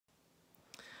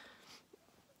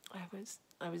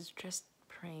I was just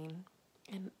praying,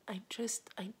 and I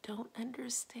don't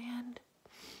understand.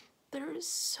 There is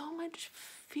so much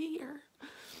fear,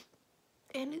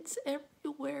 and it's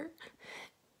everywhere.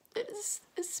 It is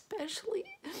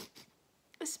especially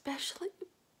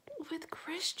with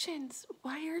Christians.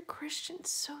 Why are Christians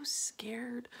so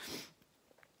scared?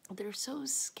 They're so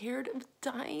scared of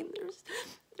dying.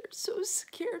 They're so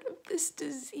scared of this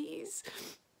disease.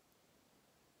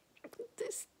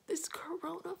 This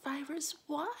coronavirus.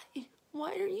 Why?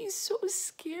 Why are you so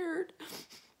scared?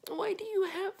 Why do you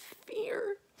have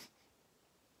fear?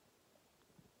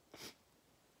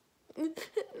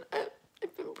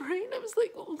 I've been praying. I was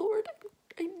like, Lord,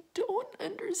 I don't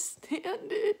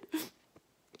understand it.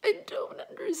 I don't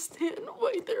understand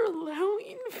why they're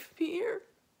allowing fear.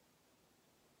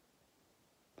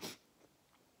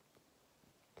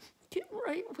 Get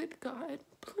right with God,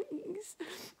 please.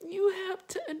 You have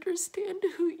to understand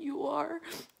who you are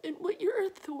and what your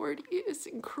authority is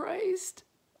in Christ.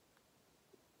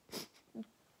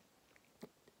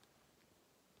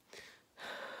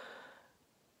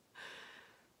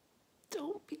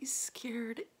 Don't be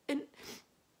scared. And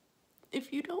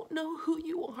if you don't know who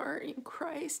you are in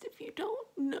Christ, if you don't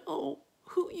know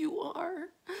who you are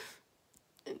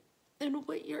and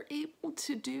what you're able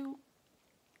to do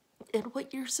and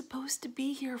what you're supposed to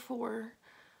be here for,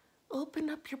 open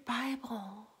up your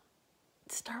Bible.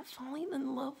 Start falling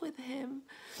in love with Him.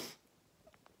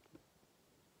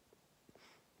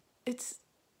 This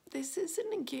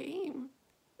isn't a game,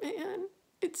 man.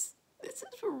 This is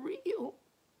real.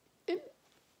 And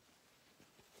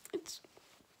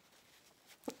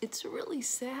it's really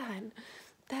sad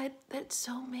that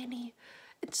so many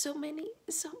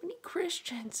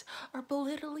Christians are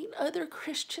belittling other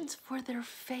Christians for their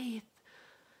faith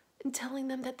and telling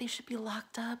them that they should be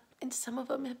locked up, and some of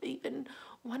them have even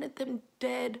wanted them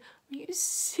dead. Are you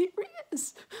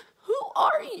serious? Who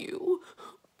are you?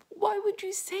 Why would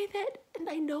you say that? And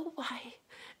I know why.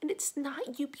 And it's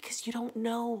not you, because you don't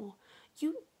know.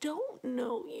 You don't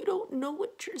know. You don't know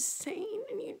what you're saying,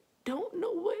 and you don't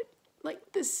know what,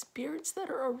 like, the spirits that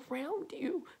are around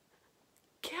you.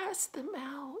 Cast them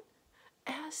out.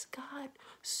 Ask God.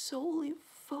 Solely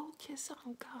focus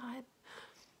on God.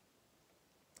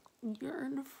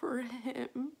 Yearn for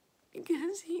Him,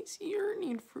 because He's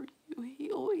yearning for you.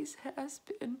 He always has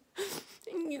been.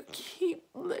 And you keep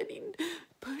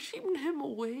pushing Him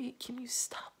away. Can you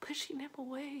stop pushing Him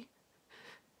away?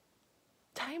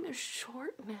 Time is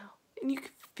short now, and you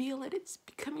can feel it. It's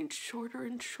becoming shorter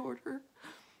and shorter.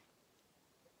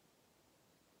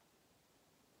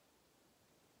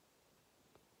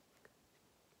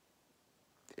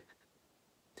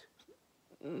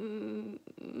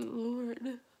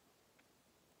 Lord,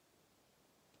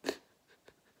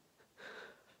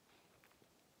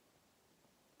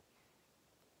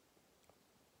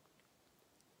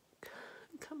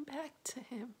 come back to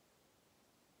Him.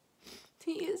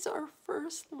 He is our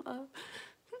first love.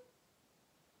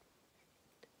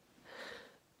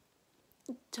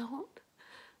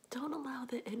 Don't allow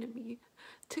the enemy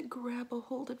to grab a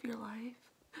hold of your life.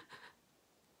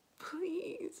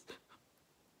 Please.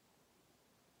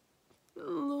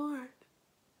 Lord.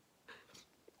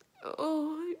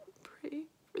 Oh, I pray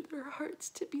for their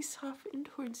hearts to be softened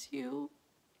towards you.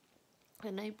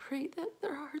 And I pray that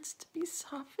their hearts to be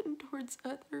softened towards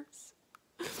others.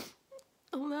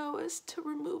 Allow us to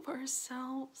remove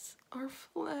ourselves, our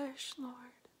flesh,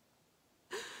 Lord.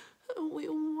 We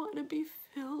want to be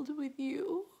filled with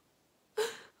you.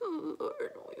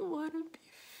 Lord, we want to be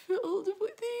filled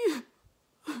with you.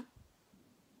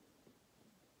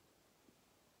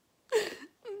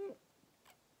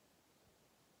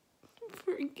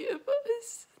 Forgive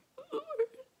us, Lord.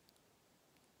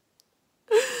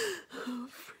 Oh,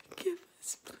 forgive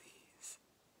us, please.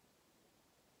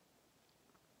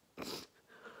 Lord.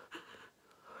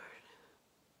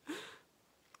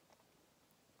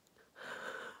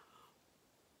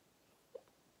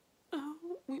 Oh,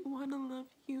 we want to love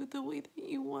you the way that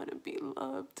you want to be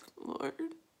loved,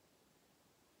 Lord.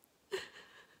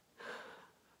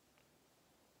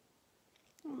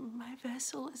 My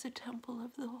vessel is a temple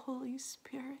of the Holy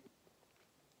Spirit.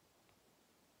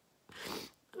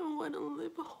 I want to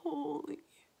live holy,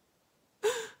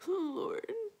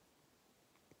 Lord,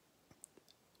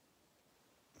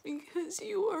 because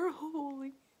you are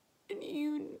holy and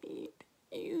you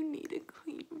need a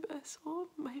clean vessel.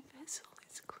 My vessel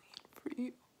is clean for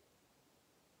you.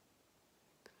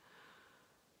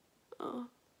 Oh,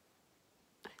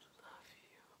 I love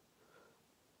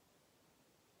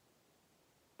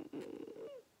you.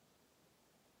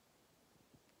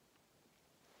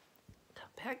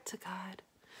 Come back to God.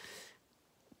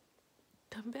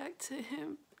 Come back to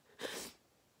him.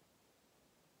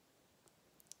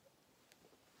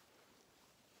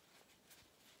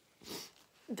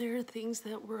 There are things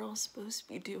that we're all supposed to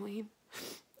be doing.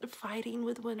 Fighting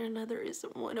with one another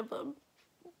isn't one of them.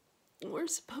 We're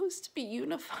supposed to be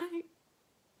unified.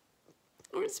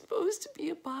 We're supposed to be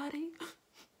a body.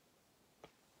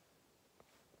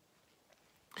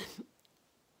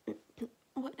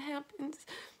 What happens,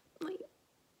 like,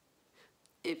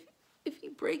 if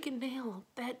you break a nail,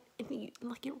 that, and you,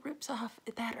 like, it rips off,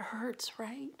 that hurts,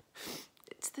 right?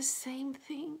 It's the same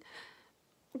thing.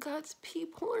 God's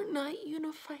people are not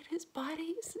unified. His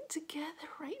body isn't together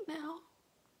right now.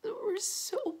 We're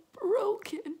so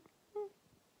broken.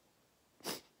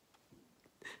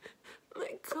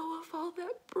 Let go of all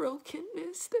that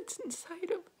brokenness that's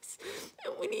inside of us.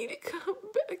 And we need to come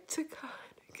back to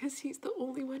God, because he's the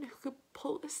only one who could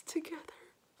pull us together.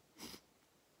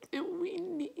 And we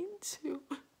need to,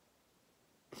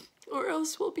 or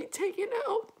else we'll be taken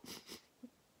out.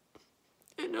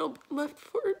 And it'll be left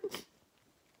for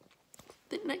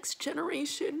the next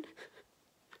generation.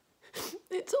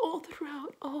 It's all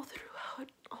throughout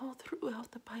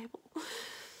the Bible.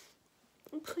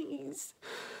 Please,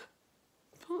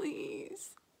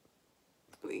 please,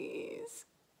 please.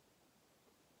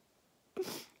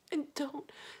 And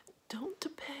don't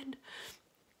depend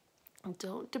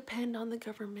on the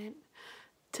government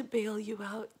to bail you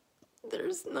out.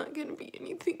 There's not going to be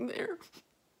anything there.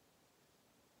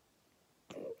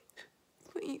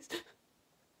 Please.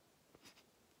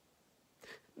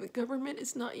 The government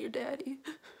is not your daddy.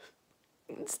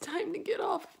 It's time to get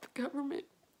off of the government.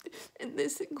 And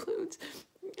this includes...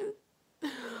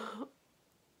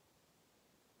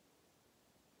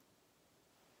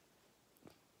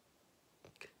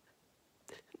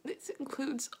 This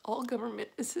includes all government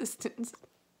assistance.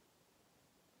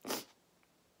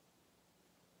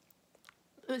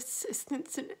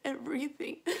 Assistance in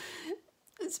everything.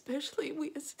 Especially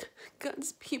we as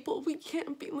God's people, we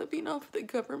can't be living off the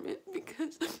government,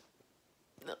 because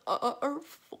our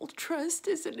full trust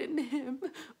isn't in him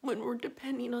when we're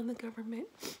depending on the government.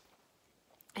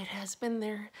 It has been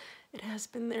there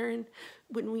and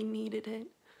when we needed it.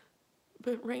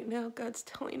 But right now, God's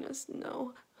telling us,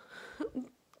 no,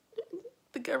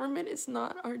 the government is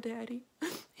not our daddy.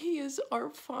 He is our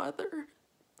Father.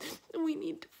 We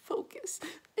need to focus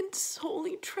and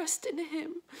solely trust in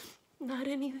him, not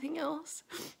anything else.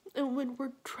 And when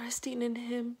we're trusting in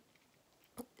him,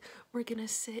 we're gonna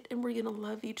sit and we're gonna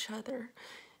love each other.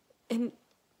 And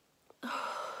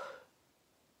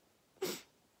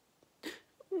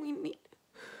we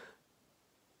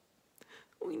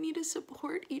need to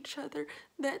support each other.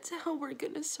 That's how we're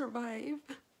gonna survive.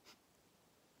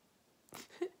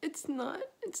 It's not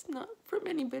from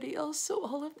anybody else. So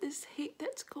all of this hate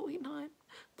that's going on,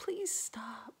 please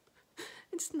stop.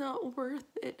 It's not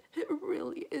worth it. It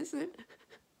really isn't.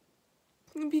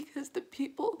 Because the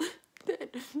people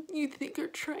that you think are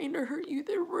trying to hurt you,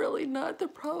 they're really not. They're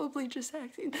probably just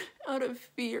acting out of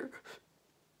fear.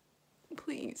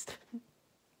 Please.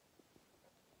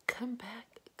 Come back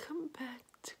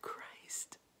to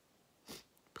Christ.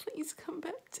 Please come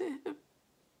back to him.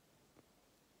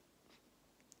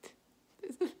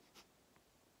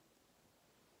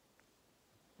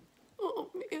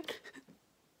 Oh, man.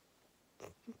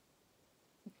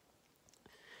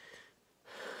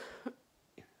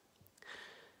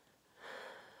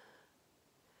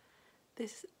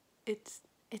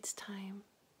 It's time.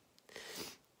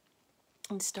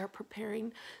 And start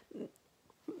preparing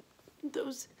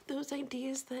those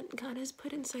ideas that God has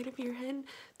put inside of your head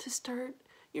to start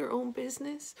your own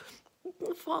business.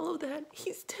 Follow that.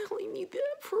 He's telling you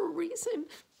that for a reason.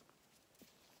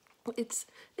 It's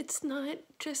not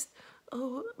just,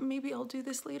 oh, maybe I'll do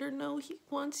this later. No, he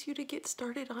wants you to get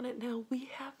started on it now. We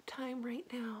have time right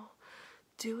now.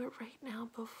 Do it right now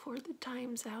before the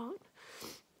time's out.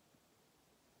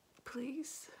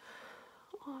 Please.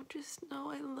 Oh, just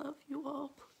know I love you all,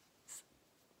 please.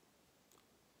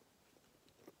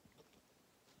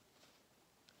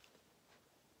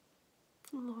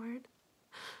 Lord,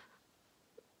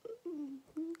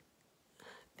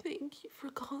 thank you for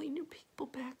calling your people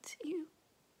back to you.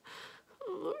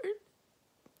 Lord,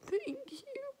 thank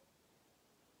you.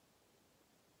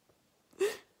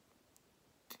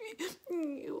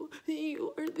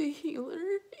 You are the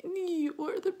healer, and you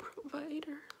are the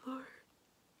provider, Lord.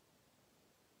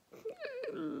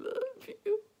 I love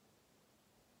you.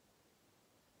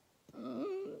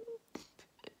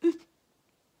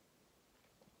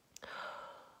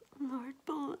 Lord,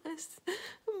 bless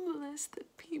the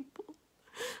people.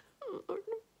 Lord,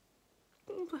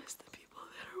 bless the people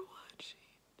that are watching.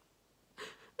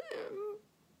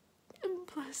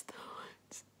 bless the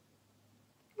ones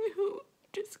who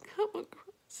just come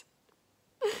across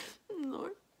it.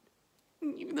 Lord,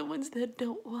 even the ones that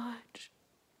don't watch,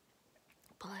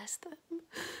 bless them,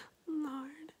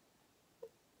 Lord,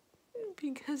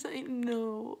 because I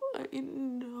know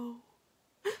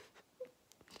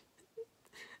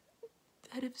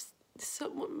that if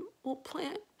someone will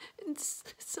plant and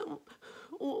some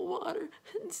will water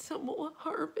and some will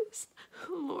harvest,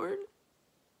 Lord.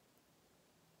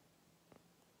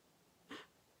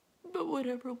 But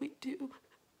whatever we do,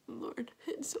 Lord,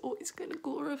 it's always going to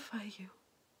glorify you.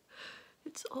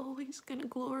 It's always going to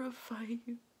glorify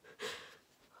you.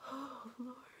 Oh,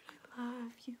 Lord, I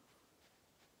love you.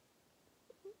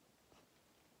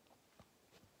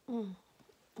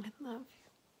 I love you.